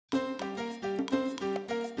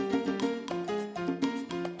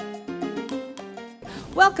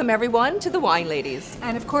Welcome everyone to the Wine Ladies.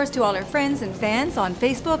 And of course to all our friends and fans on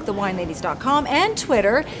Facebook, thewineladies.com, and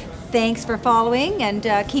Twitter. Thanks for following and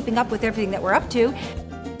keeping up with everything that we're up to.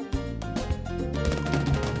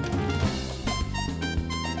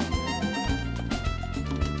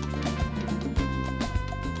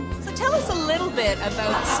 Tell us a little bit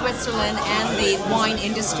about Switzerland and the wine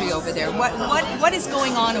industry over there. What is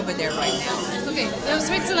going on over there right now? Okay,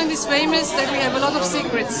 Switzerland is famous that we have a lot of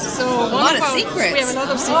secrets. So We have a lot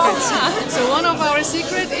of secrets. So one of our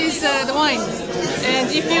secrets is the wine. And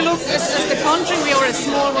if you look as the country, we are a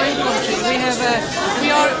small wine country. We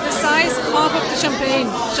are the size half of the Champagne.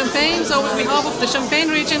 So half of the Champagne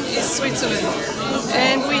region is Switzerland.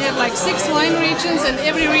 And we have like 6 wine regions, and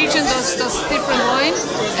every region does different wine.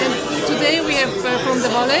 And today we have from the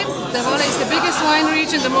Valais. The Valais is the biggest wine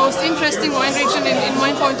region, the most interesting wine region in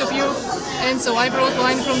my point of view. And so I brought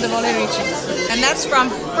wine from the Valais region. And that's from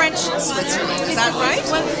French Switzerland, is that right?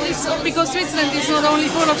 Well, it's because Switzerland is not only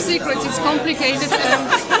full of secrets, it's complicated.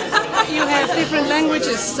 You have different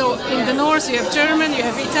languages. So in the north you have German, you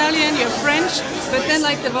have Italian, you have French. But then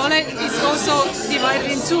like the Valais is also divided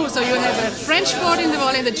in 2. So you have a French part in the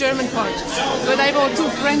Valais and a German part. But I brought 2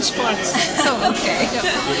 French parts. So, okay.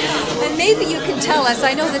 Yeah. And maybe you can tell us,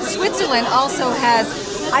 I know that Switzerland also has,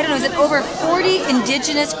 I don't know, is it over 40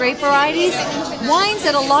 indigenous grape varieties? Wines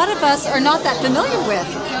that a lot of us are not that familiar with.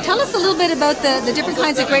 Tell us a little bit about the different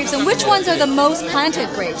kinds of grapes and which ones are the most planted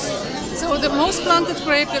grapes? So the most planted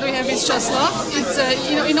grape that we have is Chasselas. It's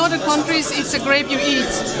in other countries it's a grape you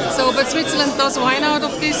eat. So but Switzerland does wine out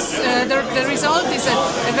of this. The result is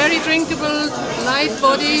a very drinkable,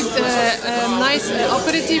 light-bodied, nice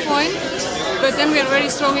aperitif wine. But then we are very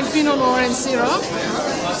strong in Pinot Noir and Syrah.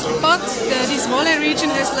 But this Valais region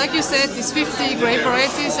has, like you said, these 50 grape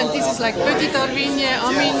varieties, and this is like Petit Arvigne,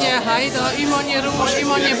 Armigne, Haida, Humanier Rouge,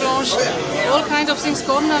 Humanier Blanche, all kinds of things,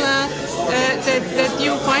 Cornalin, that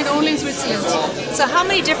you find only in Switzerland. So how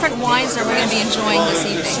many different wines are we going to be enjoying this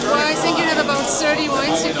evening? Well, I think you have about 30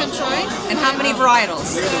 wines you can try. And how many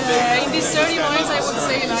varietals? In these 30 wines, I would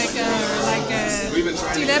say like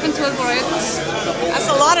 11, 12 varietals. That's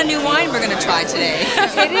a lot of new wine we're going to try today.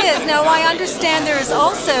 It is. Now I understand there is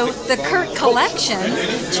also the Kurt collection,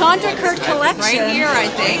 Chandra Kurt collection. Right here, I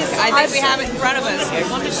think. We have it in front of us.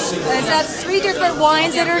 That's 3 different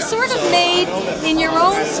wines that are sort of made in your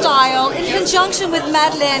own style in conjunction with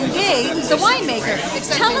Madeleine Gay, who's the winemaker.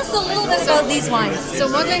 Exactly. Tell us a little bit about these wines. So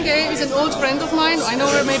Madeleine Gay is an old friend of mine. I know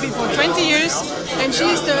her maybe for 20 years, and she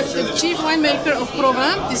is the chief winemaker of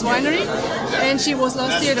Provins, this winery. And she was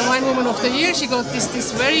last year the Wine Woman of the Year. She got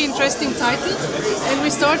this very interesting title. And we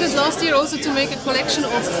started last year also to make a collection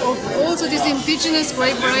of also these indigenous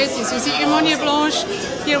grape varieties. You see Humanier Blanche,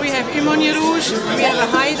 here we have Humanier Rouge, we have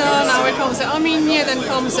a Haida, now it comes a Armigne, then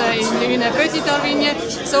comes a Petit Arvigne.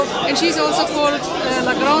 So, and she's also called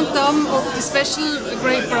La Grande Dame of the special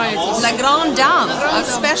grape varieties. La Grande Dame of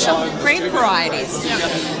special grape varieties. Yeah.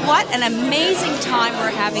 What an amazing time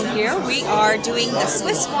we're having here. We are doing the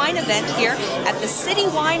Swiss wine event here at the City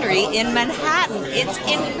Winery in Manhattan. It's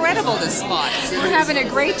incredible, this spot. We're having a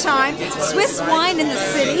great time. Swiss wine in the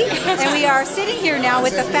city, and we are sitting here now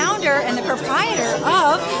with the founder and the proprietor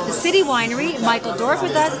of the City Winery. Michael Dorf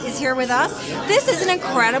is here with us. This is an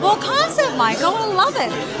incredible concept, Michael. I love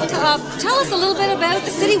it. Tell us a little bit about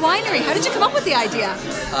the City Winery. How did you come up with the idea?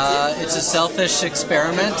 It's a selfish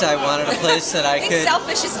experiment. I wanted a place that I could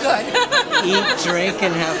selfish is good. eat, drink,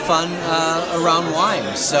 and have fun around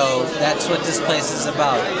wine. So that's what this place is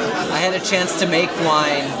about. I had a chance to make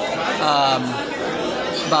wine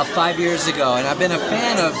about 5 years ago, and I've been a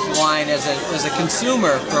fan of wine as a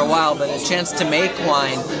consumer for a while, but a chance to make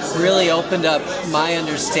wine really opened up my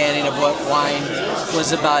understanding of what wine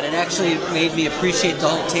was about. It actually made me appreciate the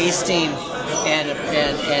whole tasting and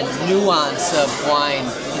nuance of wine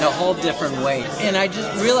in a whole different way. And I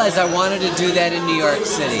just realized I wanted to do that in New York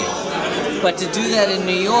City. But to do that in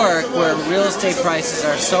New York, where real estate prices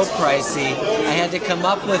are so pricey, I had to come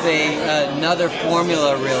up with another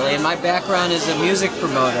formula, really. And my background is a music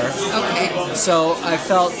promoter. Okay. So I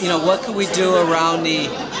felt, what could we do around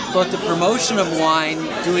both the promotion of wine,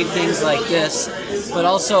 doing things like this, but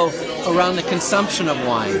also around the consumption of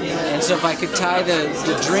wine. And so if I could tie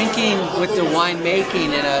the drinking with the wine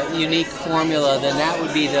making in a unique formula, then that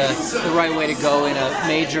would be the right way to go in a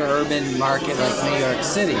major urban market like New York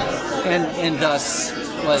City. And thus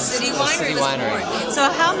was City the Winery City was Winery. born. So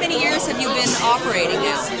how many years have you been operating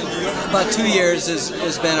now? About 2 years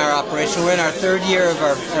has been our operation. We're in our third year of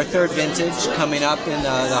our third vintage coming up in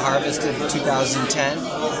the harvest of 2010.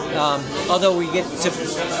 Although we get to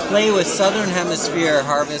play with Southern Hemisphere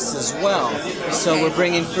harvests as well. So we're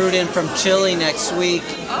bringing fruit in from Chile next week.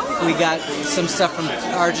 We got some stuff from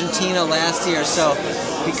Argentina last year. So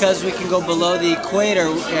because we can go below the equator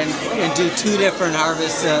and do 2 different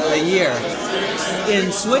harvests a year.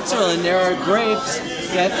 In Switzerland, there are grapes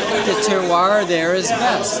that the terroir there is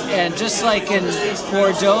best. And just like in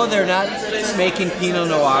Bordeaux, they're not making Pinot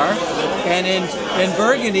Noir. And in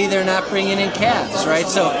Burgundy, they're not bringing in cabs, right?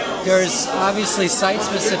 So there's obviously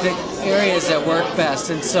site-specific areas that work best.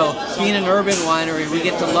 And so being an urban winery, we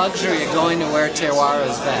get the luxury of going to where terroir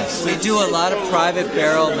is best. We do a lot of private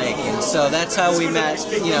barrel making. So that's how we met,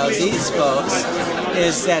 these folks,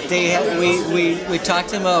 is that we talked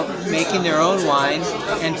to them about making their own wine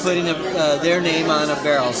and putting their name on a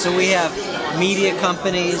barrel. So we have media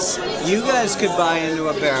companies. You guys could buy into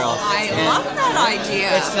a barrel. I love that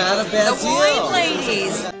idea. It's not a bad The deal. wine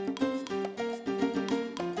ladies.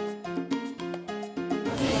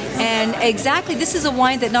 And exactly, this is a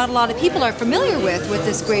wine that not a lot of people are familiar with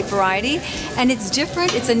this grape variety. And it's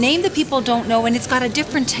different. It's a name that people don't know, and it's got a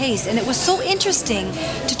different taste. And it was so interesting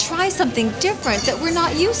to try something different that we're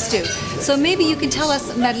not used to. So maybe you can tell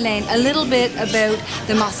us, Madeleine, a little bit about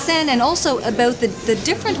the Marsanne and also about the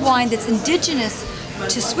different wine that's indigenous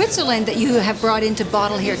to Switzerland that you have brought into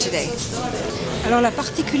bottle here today. Alors la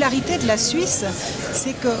particularité de la Suisse,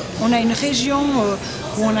 c'est qu'on a une région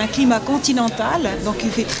où on a un climat continental, donc il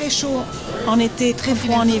fait très chaud en été, très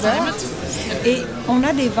froid en hiver. Et on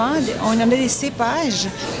a des vins, on a des cépages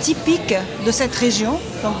typiques de cette région,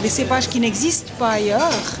 donc des cépages qui n'existent pas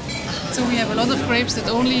ailleurs. So we have a lot of grapes that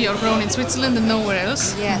only are grown in Switzerland and nowhere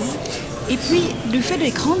else. Yes. Et puis, du fait des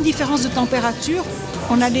grandes différences de température,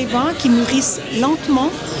 on a des vins qui mûrissent lentement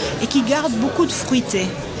et qui gardent beaucoup de fruité.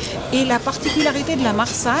 Et la particularité de la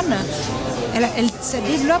Marsanne, ça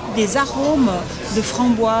développe des arômes de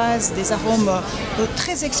framboise, des arômes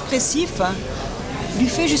très expressifs du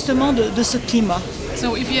fait justement de ce climat.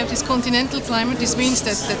 So if you have this continental climate, this means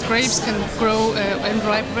that grapes can grow and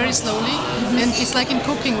ripe very slowly. And it's like in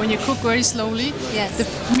cooking, when you cook very slowly, Yes. the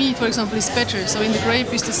meat, for example, is better. So in the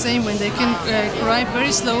grape is the same. When they can ripe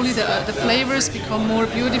very slowly, the flavors become more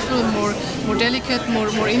beautiful, more delicate,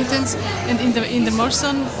 more intense. And in the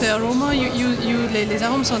Marsanne, the aroma, les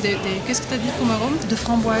arômes sont des qu'est-ce que tu as dit comme arôme? De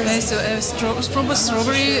framboise. So framboise,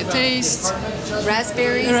 strawberry taste,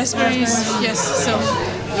 Raspberries. raspberries. Yes. So.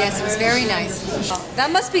 Yes, it was very nice. That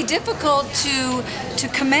must be difficult to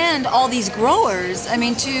command all these growers. I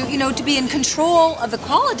mean, to be in control of the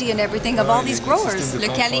quality and everything of all these growers. Le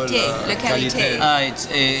qualité.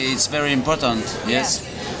 It's very important. Yes,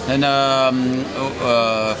 and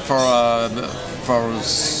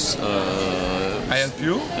I help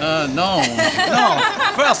you? no.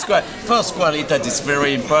 First quality is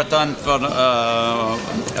very important for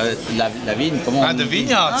la vigne. The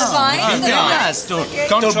vineyards. The vines, Yes, to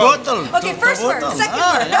Control. bottle. Okay, first word, second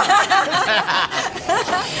word.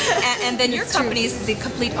 And then your company is the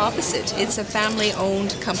complete opposite. It's a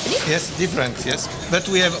family-owned company. Yes, different, yes. But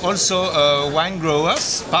we have also a wine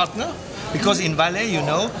growers partner, because in Valais,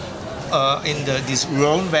 in this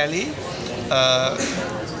Rhone Valley,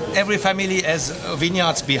 every family has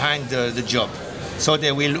vineyards behind the job. So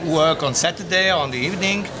they will work on Saturday, on the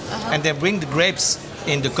evening, and they bring the grapes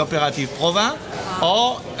in the cooperative Provins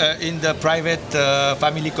or in the private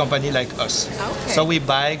family company like us. Okay. So we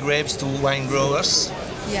buy grapes to wine growers.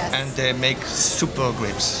 Yes. And they make super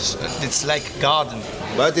grapes. It's like garden.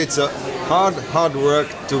 But it's a hard work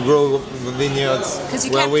to grow vineyards 'Cause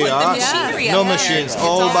you where can't we put the are. machinery No out there. machines, It's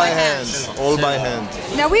all all by by hand, all by hand.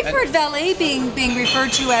 Now we've heard Valais being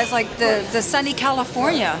referred to as like the sunny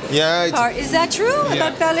California. Yeah, it's, part. Is that true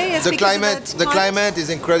about Valais? It's the because of climate. The climate is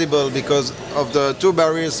incredible because of the 2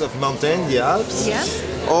 barriers of mountain, the Alps. Yes.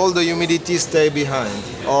 All the humidity stay behind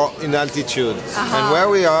or in altitude. And where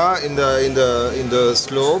we are in the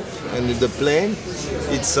slope and in the plain,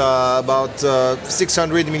 it's about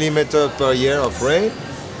 600 millimeters per year of rain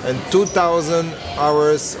and 2,000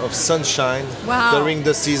 hours of sunshine during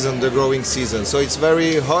the season, the growing season. So it's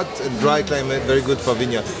very hot and dry climate, very good for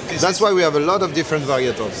vineyard. That's why we have a lot of different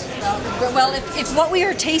varietals. Well, if what we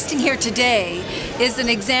are tasting here today is an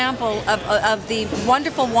example of the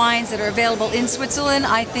wonderful wines that are available in Switzerland,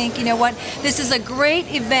 I think, you know what, this is a great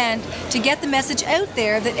event to get the message out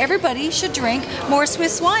there that everybody should drink more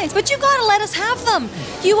Swiss wines. But you gotta let us have them.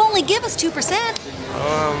 You only give us 2%.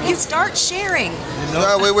 You start sharing.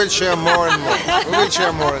 No, we will share more and more. We will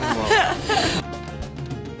share more and more.